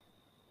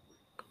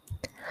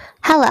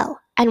Hello,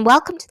 and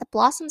welcome to the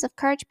Blossoms of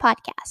Courage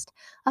podcast,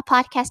 a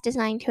podcast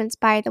designed to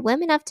inspire the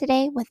women of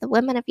today with the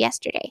women of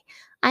yesterday.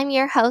 I'm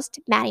your host,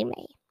 Maddie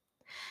May.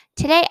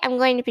 Today, I'm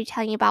going to be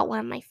telling you about one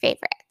of my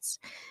favorites.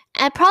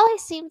 And it probably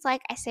seems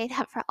like I say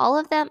that for all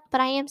of them, but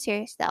I am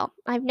serious though.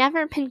 I've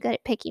never been good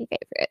at picking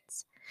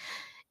favorites.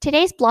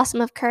 Today's Blossom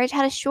of Courage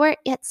had a short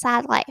yet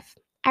sad life.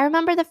 I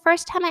remember the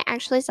first time I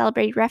actually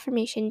celebrated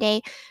Reformation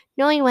Day,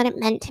 knowing what it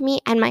meant to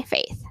me and my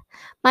faith.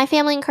 My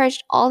family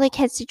encouraged all the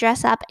kids to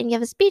dress up and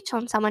give a speech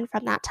on someone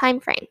from that time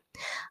frame.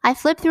 I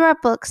flipped through our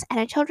books and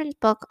a children's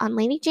book on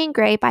Lady Jane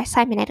Grey by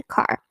Simonetta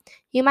Carr.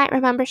 You might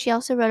remember she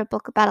also wrote a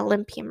book about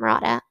Olympia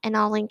Murata, and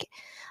I'll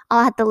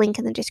add the link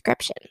in the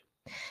description.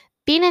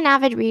 Being an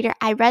avid reader,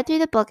 I read through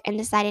the book and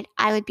decided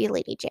I would be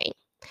Lady Jane.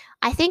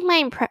 I think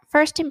my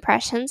first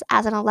impressions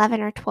as an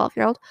 11 or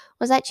 12-year-old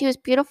was that she was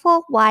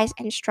beautiful, wise,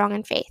 and strong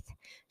in faith.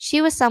 She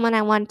was someone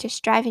I wanted to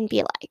strive and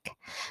be like.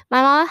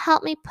 My mom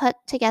helped me put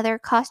together a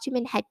costume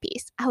and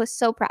headpiece. I was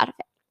so proud of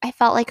it. I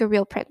felt like a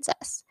real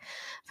princess.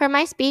 For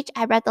my speech,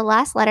 I read the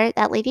last letter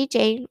that Lady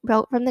Jane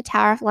wrote from the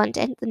Tower of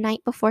London the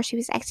night before she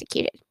was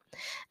executed.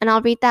 And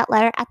I'll read that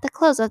letter at the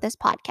close of this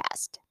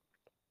podcast.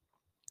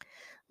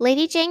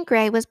 Lady Jane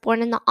Grey was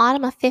born in the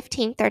autumn of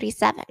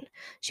 1537.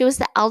 She was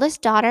the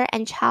eldest daughter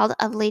and child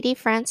of Lady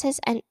Frances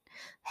and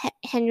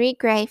Henry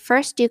Grey,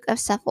 1st Duke of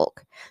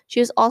Suffolk. She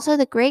was also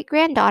the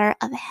great-granddaughter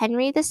of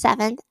Henry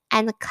VII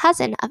and the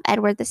cousin of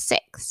Edward VI.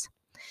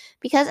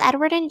 Because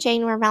Edward and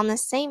Jane were around the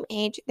same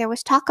age, there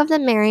was talk of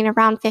them marrying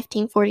around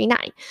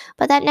 1549,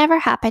 but that never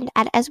happened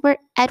as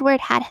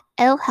Edward had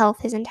ill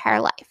health his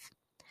entire life.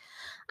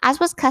 As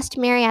was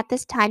customary at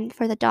this time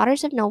for the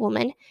daughters of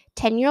noblemen,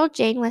 10-year-old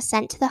Jane was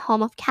sent to the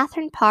home of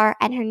Catherine Parr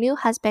and her new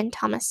husband,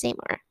 Thomas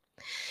Seymour.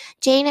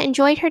 Jane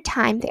enjoyed her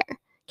time there.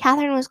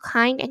 Catherine was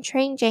kind and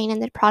trained Jane in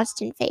the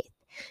Protestant faith.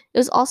 It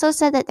was also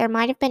said that there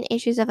might have been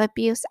issues of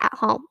abuse at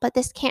home, but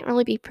this can't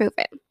really be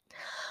proven.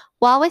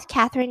 While with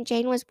Catherine,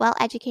 Jane was well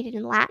educated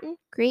in Latin,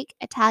 Greek,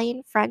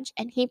 Italian, French,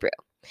 and Hebrew.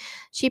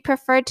 She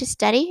preferred to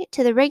study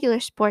to the regular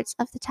sports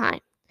of the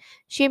time.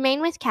 She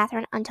remained with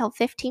Catherine until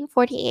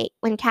 1548,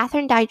 when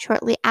Catherine died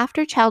shortly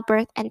after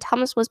childbirth and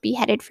Thomas was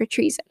beheaded for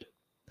treason.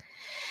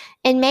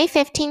 In May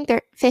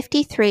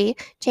 1553,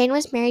 Jane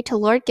was married to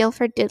Lord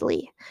Guilford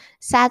Dudley.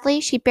 Sadly,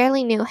 she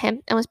barely knew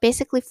him and was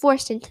basically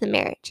forced into the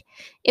marriage.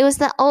 It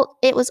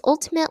was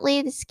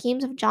ultimately the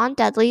schemes of John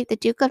Dudley, the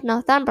Duke of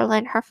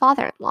Northumberland, her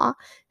father-in-law,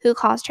 who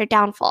caused her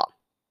downfall.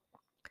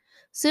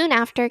 Soon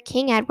after,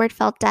 King Edward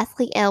fell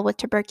deathly ill with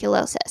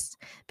tuberculosis.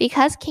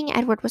 Because King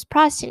Edward was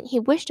Protestant, he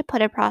wished to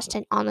put a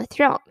Protestant on the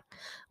throne.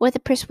 With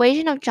the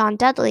persuasion of John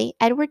Dudley,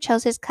 Edward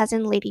chose his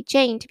cousin Lady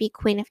Jane to be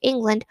Queen of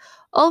England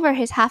over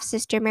his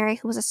half-sister Mary,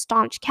 who was a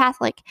staunch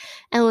Catholic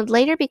and would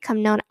later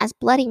become known as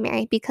Bloody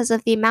Mary because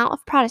of the amount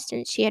of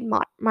Protestants she had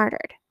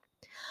martyred.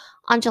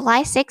 On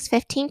July 6,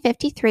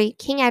 1553,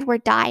 King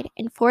Edward died,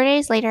 and 4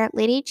 days later,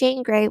 Lady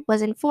Jane Grey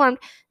was informed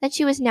that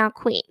she was now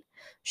queen.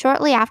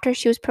 Shortly after,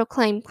 she was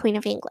proclaimed Queen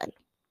of England.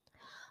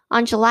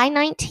 On July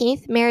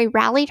 19th, Mary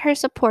rallied her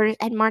supporters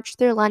and marched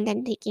through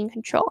London, taking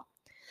control.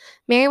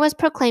 Mary was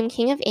proclaimed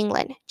King of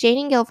England. Jane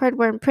and Guilford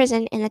were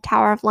imprisoned in the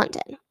Tower of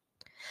London.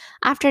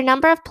 After a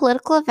number of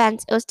political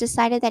events, it was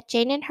decided that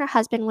Jane and her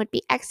husband would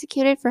be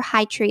executed for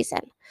high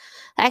treason.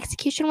 The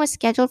execution was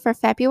scheduled for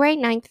February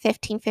 9,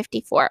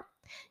 1554.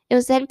 It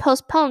was then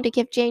postponed to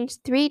give Jane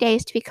 3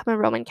 days to become a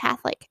Roman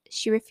Catholic.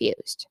 She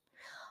refused.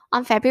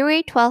 On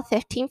February 12,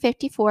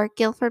 1554,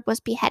 Guilford was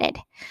beheaded.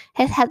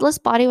 His headless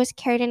body was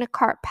carried in a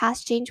cart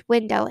past Jane's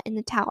window in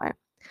the tower.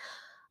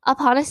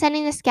 Upon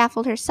ascending the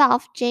scaffold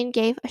herself, Jane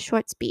gave a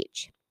short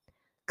speech.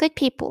 "Good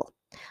people,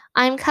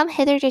 I am come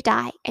hither to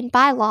die, and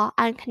by law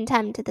I am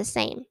condemned to the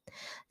same.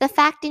 The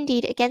fact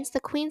indeed against the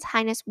Queen's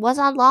Highness was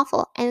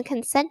unlawful, and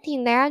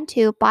consenting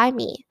thereunto by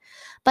me.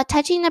 But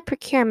touching the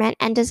procurement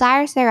and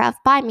desires thereof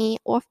by me,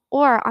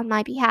 or on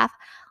my behalf,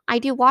 I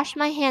do wash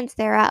my hands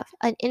thereof,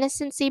 an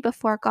innocency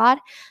before God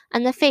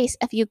and the face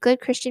of you good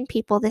Christian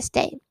people this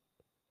day."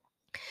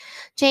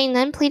 Jane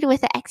then pleaded with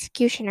the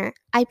executioner,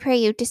 "I pray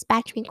you,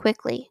 dispatch me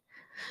quickly."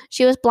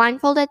 She was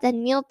blindfolded,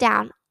 then kneeled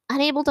down.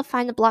 Unable to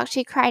find the block,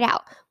 she cried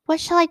out, "What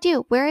shall I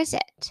do? Where is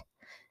it?"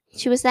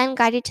 She was then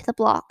guided to the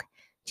block.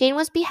 Jane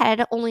was beheaded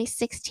at only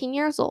 16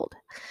 years old.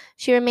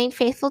 She remained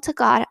faithful to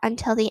God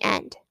until the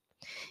end.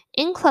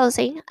 In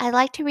closing, I'd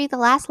like to read the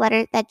last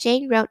letter that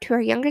Jane wrote to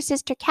her younger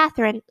sister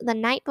Catherine the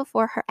night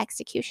before her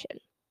execution.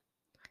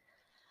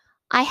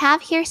 "I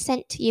have here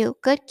sent to you,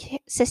 good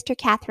sister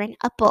Catherine,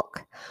 a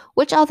book,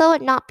 which although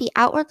it not be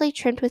outwardly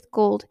trimmed with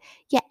gold,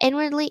 yet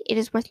inwardly it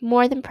is worth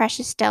more than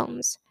precious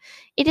stones.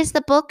 It is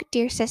the book,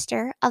 dear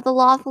sister, of the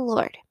law of the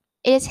Lord.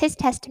 It is his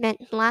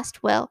testament and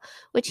last will,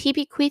 which he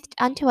bequeathed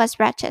unto us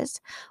wretches,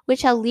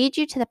 which shall lead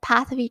you to the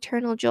path of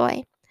eternal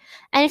joy.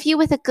 And if you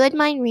with a good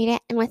mind read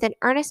it, and with an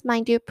earnest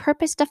mind do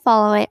purpose to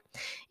follow it,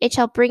 it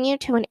shall bring you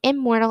to an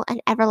immortal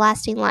and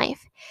everlasting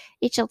life.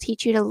 It shall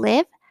teach you to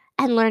live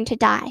and learn to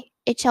die.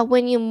 It shall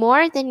win you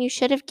more than you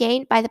should have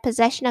gained by the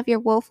possession of your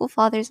woeful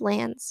father's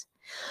lands.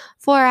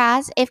 For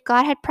as, if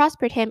God had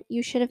prospered him,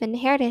 you should have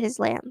inherited his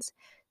lands,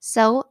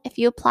 So, if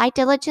you apply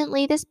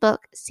diligently this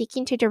book,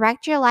 seeking to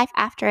direct your life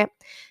after it,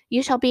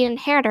 you shall be an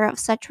inheritor of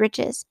such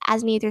riches,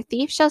 as neither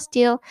thief shall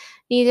steal,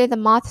 neither the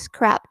moths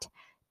corrupt.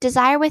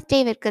 Desire with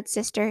David, good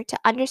sister, to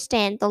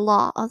understand the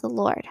law of the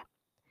Lord.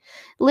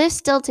 Live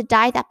still to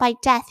die, that by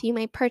death you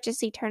may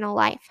purchase eternal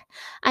life.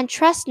 And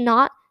trust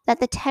not that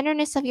the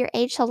tenderness of your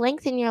age shall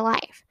lengthen your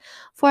life.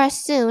 For as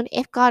soon,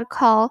 if God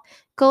call,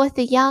 go with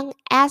the young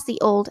as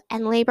the old,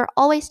 and labor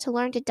always to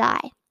learn to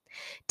die.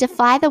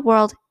 Defy the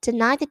world,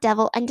 deny the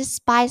devil, and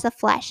despise the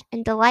flesh,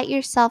 and delight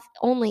yourself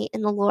only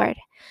in the Lord.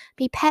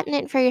 Be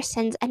penitent for your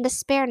sins, and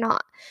despair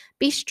not.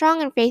 Be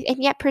strong in faith,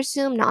 and yet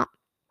presume not.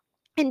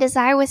 And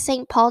desire with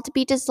St. Paul to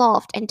be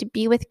dissolved, and to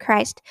be with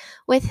Christ,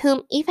 with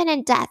whom even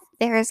in death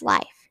there is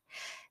life.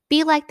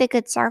 Be like the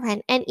good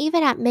servant, and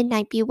even at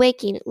midnight be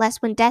waking,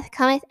 lest when death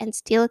cometh and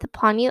stealeth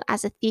upon you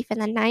as a thief in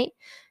the night,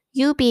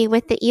 you be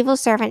with the evil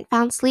servant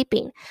found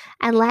sleeping,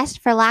 and lest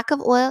for lack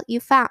of oil you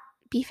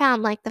be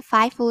found like the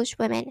 5 foolish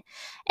women,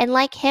 and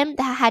like him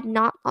that had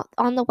not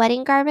on the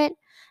wedding garment,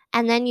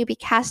 and then you be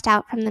cast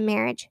out from the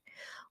marriage.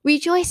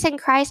 Rejoice in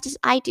Christ as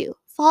I do.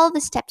 Follow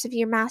the steps of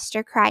your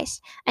Master Christ,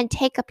 and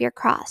take up your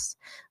cross.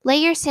 Lay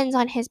your sins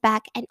on his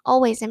back, and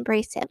always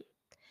embrace him.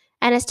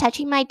 And as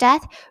touching my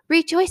death,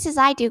 rejoice as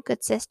I do,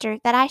 good sister,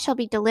 that I shall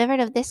be delivered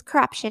of this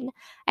corruption,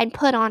 and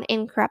put on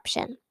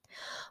incorruption.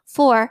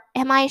 For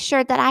am I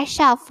assured that I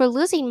shall, for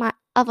losing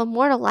of a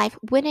mortal life,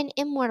 win an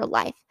immortal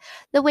life,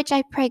 the which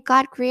I pray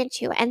God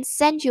grant you, and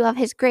send you of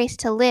his grace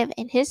to live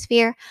in his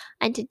fear,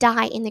 and to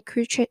die in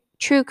the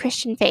true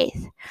Christian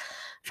faith.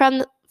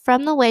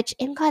 From the which,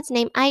 in God's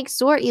name, I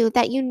exhort you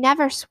that you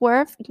never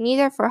swerve,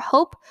 neither for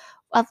hope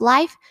of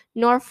life,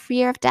 nor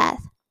fear of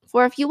death.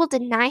 For if you will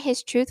deny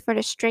his truth for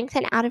to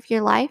strengthen out of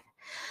your life,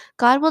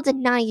 God will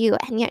deny you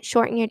and yet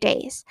shorten your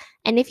days.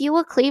 And if you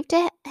will cleave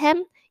to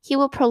him, he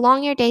will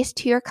prolong your days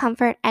to your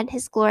comfort and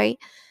his glory,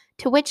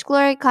 to which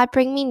glory God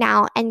bring me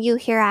now and you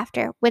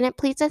hereafter, when it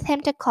pleaseth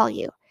him to call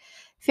you.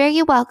 Fare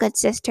you well, good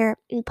sister,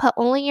 and put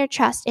only your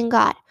trust in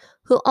God,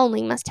 who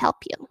only must help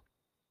you.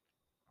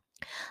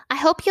 I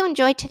hope you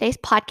enjoyed today's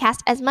podcast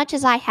as much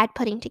as I had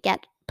putting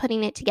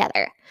it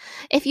together.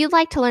 If you'd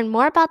like to learn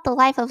more about the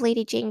life of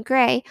Lady Jane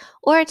Grey,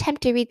 or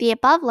attempt to read the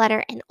above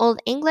letter in Old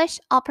English,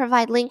 I'll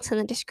provide links in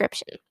the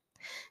description.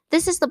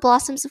 This is the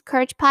Blossoms of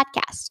Courage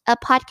podcast, a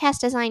podcast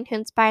designed to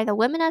inspire the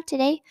women of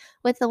today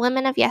with the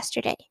women of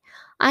yesterday.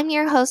 I'm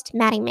your host,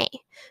 Maddie May.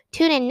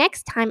 Tune in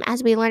next time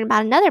as we learn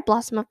about another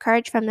blossom of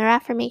courage from the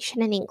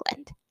Reformation in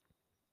England.